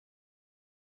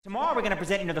Tomorrow we're going to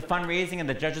present, the fundraising and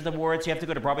the judges awards. You have to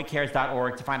go to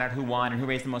BroadwayCares.org to find out who won and who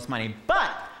raised the most money. But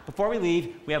before we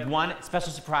leave, we have one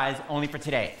special surprise only for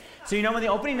today. So when the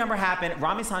opening number happened,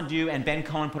 Rami Sandhu and Ben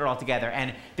Cohen put it all together,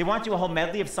 and they want to do a whole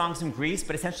medley of songs from Greece,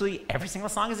 but essentially every single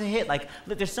song is a hit. Like,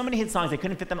 look, there's so many hit songs, they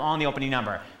couldn't fit them all in the opening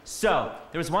number. So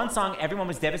there was one song everyone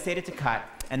was devastated to cut,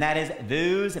 and that is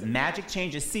Those Magic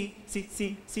Changes. See.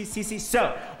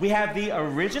 So we have the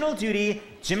original Doody,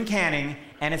 Jim Canning,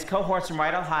 and his cohorts from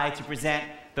Rydell High to present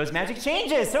Those Magic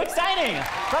Changes. So exciting!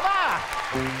 Brava!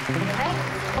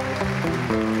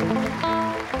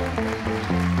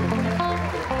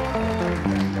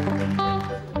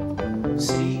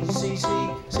 C, C, C,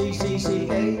 C, C, C,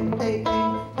 A, A, A,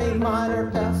 A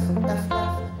minor, F, F,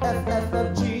 F, F, F,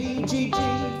 F, G, G, G,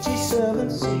 G7,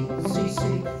 C, C, C,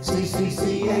 C, C, C,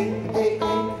 A, A, A,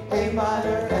 A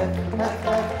minor, F, F,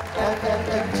 F, F, F,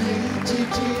 F, G, G, G,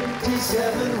 G7.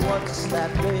 What's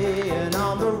that playing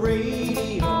on the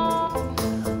radio?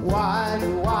 Why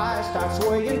do I start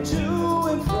swaying to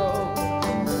and fro?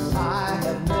 I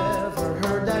have never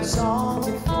heard that song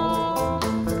before,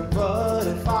 but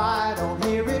if I don't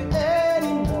hear it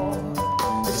anymore,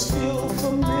 it's still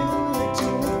familiar to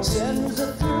me, sends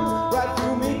a thrill right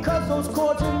through me, 'cause those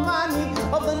chords remind me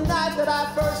of the night that I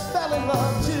first fell in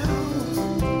love too.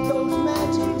 Those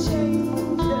magic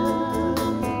changes,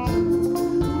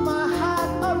 my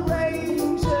heart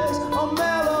arranges a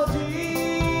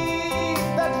melody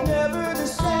that's never the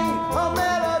same, a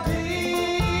melody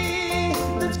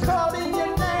that's calling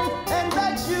your name and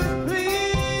begs you,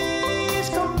 please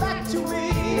come back to me.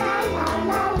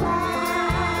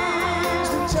 Please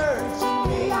return to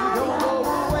me, don't go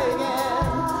away again,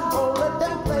 oh let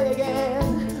them play again.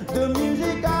 The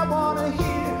music I wanna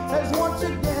hear has once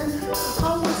again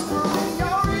a whisper in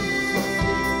your ear.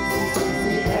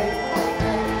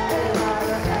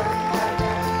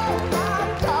 My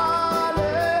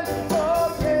darling, oh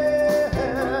yeah.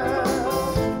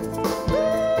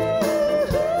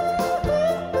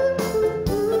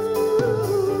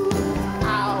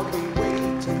 I'll be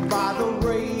waiting by the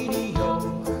radio.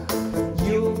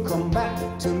 You'll come back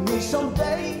to me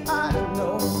someday, I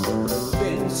know.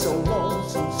 Been so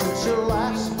lonesome since your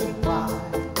last goodbye.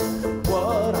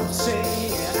 What I'm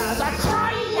saying as I cry,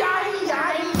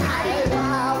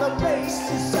 while the bass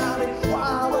is sounding,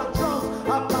 while the drums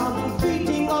are pounding,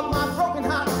 beating of my broken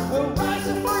heart will rise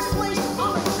in first place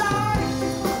on the chart.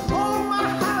 Oh, my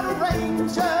heart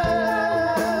arranges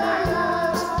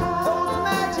those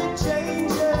magic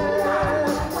changes.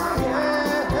 Yeah,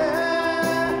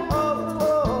 oh,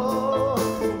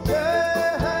 yeah,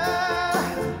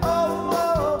 oh,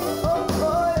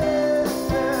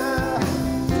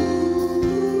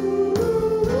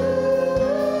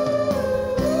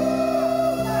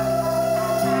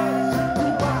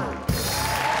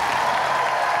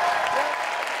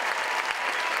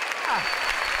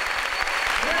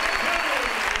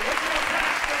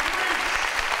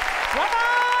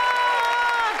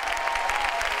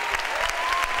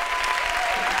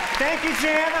 Thank you,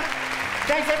 Jim.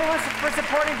 Thanks everyone for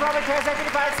supporting Broadway Cares. I think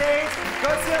if I say, go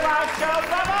see a live show.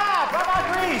 Brava! Brava,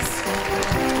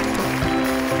 Greece!